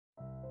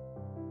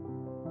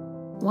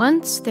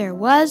Once there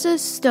was a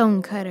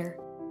stonecutter.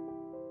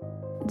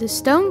 The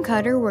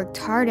stonecutter worked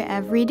hard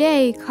every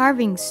day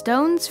carving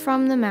stones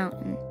from the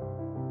mountain.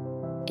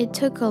 It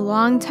took a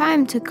long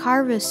time to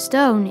carve a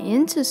stone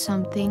into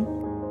something,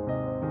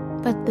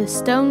 but the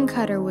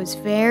stonecutter was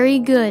very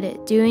good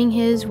at doing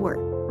his work.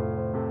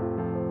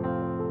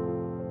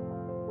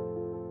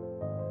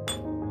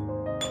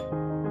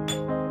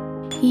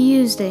 He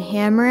used a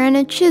hammer and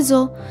a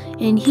chisel,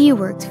 and he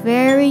worked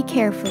very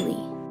carefully.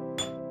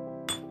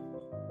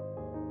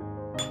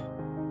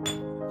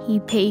 He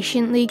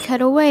patiently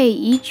cut away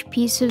each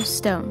piece of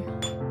stone.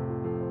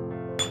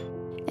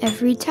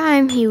 Every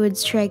time he would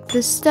strike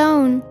the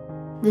stone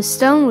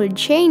would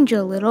change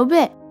a little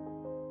bit.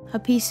 A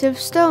piece of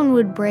stone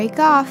would break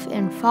off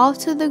and fall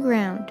to the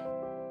ground.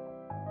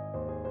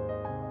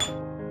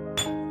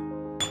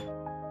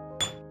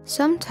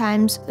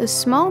 Sometimes a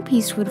small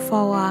piece would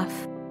fall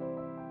off.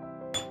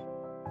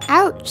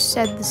 "Ouch,"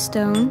 said the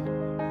stone.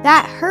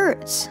 "That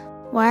hurts.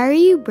 Why are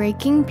you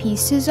breaking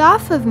pieces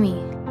off of me?"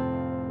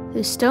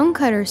 The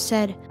stonecutter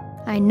said,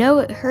 "I know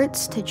it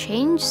hurts to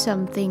change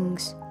some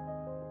things,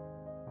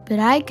 but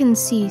I can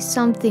see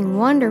something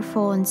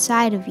wonderful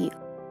inside of you."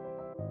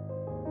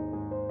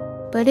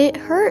 "But it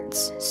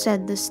hurts,"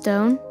 said the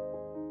stone.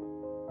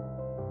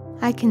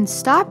 "I can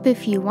stop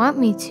if you want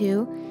me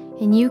to,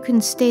 and you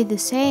can stay the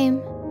same.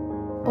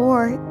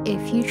 Or,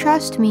 if you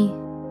trust me,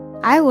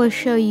 I will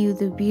show you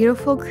the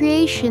beautiful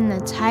creation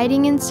that's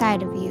hiding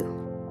inside of you."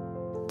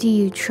 "Do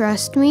you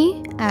trust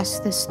me?"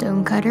 asked the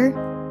stonecutter.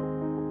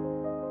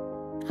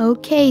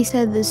 "Okay,"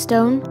 said the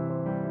stone.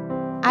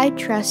 "I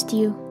trust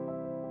you."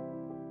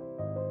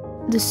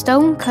 The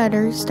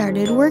stonecutter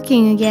started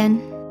working again.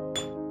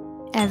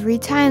 Every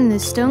time the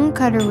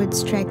stonecutter would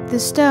strike the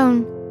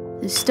stone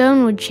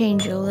would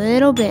change a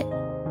little bit,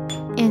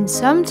 and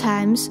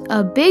sometimes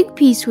a big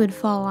piece would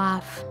fall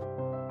off.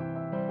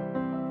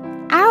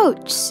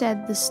 "Ouch,"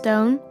 said the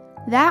stone.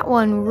 "That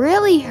one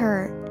really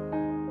hurt.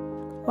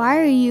 Why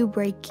are you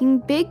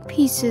breaking big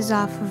pieces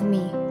off of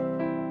me?"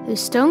 The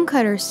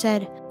stonecutter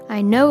said,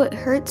 "I know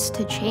it hurts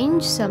to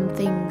change some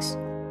things,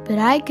 but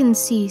I can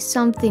see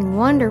something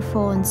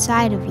wonderful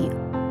inside of you."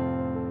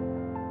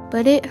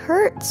 "But it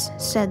hurts,"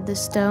 said the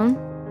stone.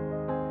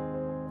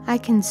 "I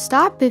can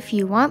stop if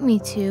you want me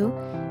to,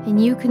 and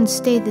you can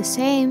stay the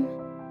same.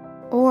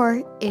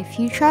 Or, if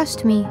you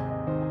trust me,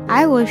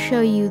 I will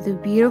show you the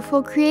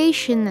beautiful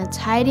creation that's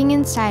hiding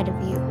inside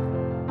of you."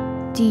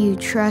 "Do you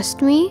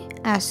trust me?"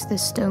 asked the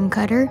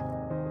stonecutter.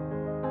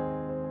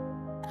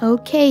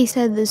 "Okay,"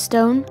 said the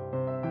stone.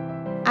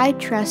 "I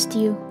trust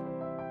you."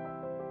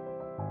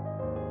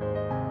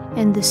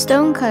 And the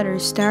stonecutter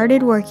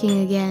started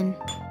working again.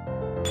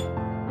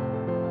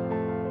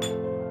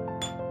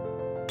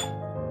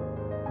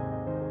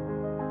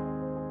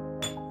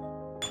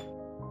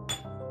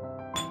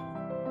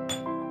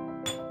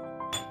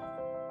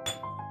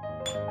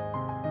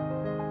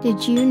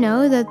 Did you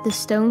know that the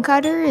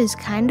stonecutter is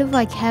kind of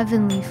like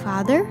Heavenly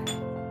Father?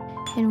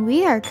 And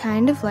we are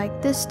kind of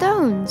like the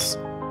stones.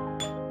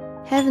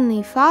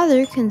 Heavenly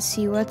Father can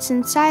see what's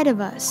inside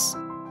of us,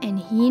 and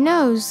He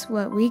knows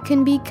what we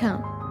can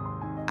become.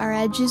 Our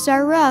edges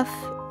are rough,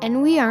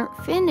 and we aren't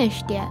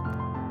finished yet.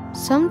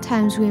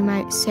 Sometimes we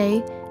might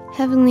say,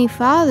 "Heavenly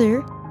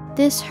Father,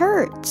 this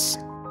hurts.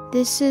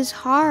 This is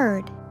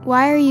hard.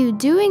 Why are you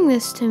doing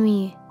this to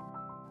me?"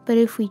 But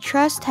if we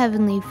trust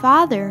Heavenly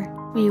Father,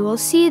 we will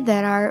see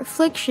that our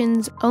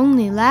afflictions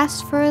only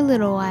last for a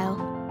little while.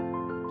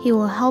 He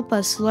will help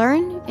us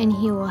learn, and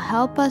He will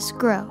help us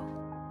grow.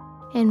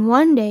 And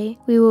one day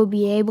we will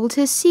be able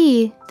to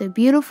see the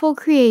beautiful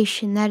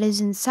creation that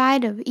is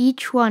inside of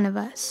each one of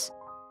us.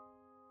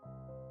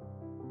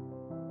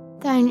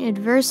 "Thine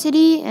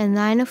adversity and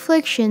thine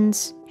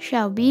afflictions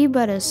shall be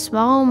but a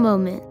small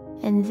moment,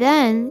 and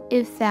then,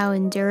 if thou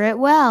endure it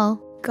well,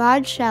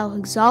 God shall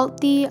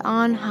exalt thee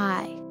on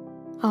high.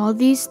 All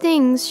these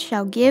things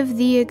shall give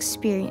thee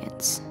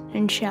experience,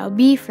 and shall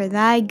be for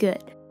thy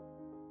good."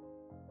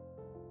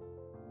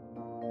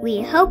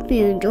 We hope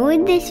you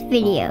enjoyed this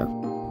video.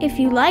 If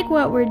you like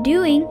what we're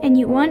doing and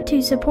you want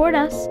to support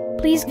us,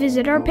 please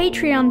visit our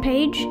Patreon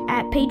page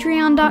at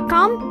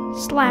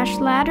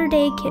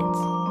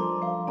patreon.com/latterdaykids.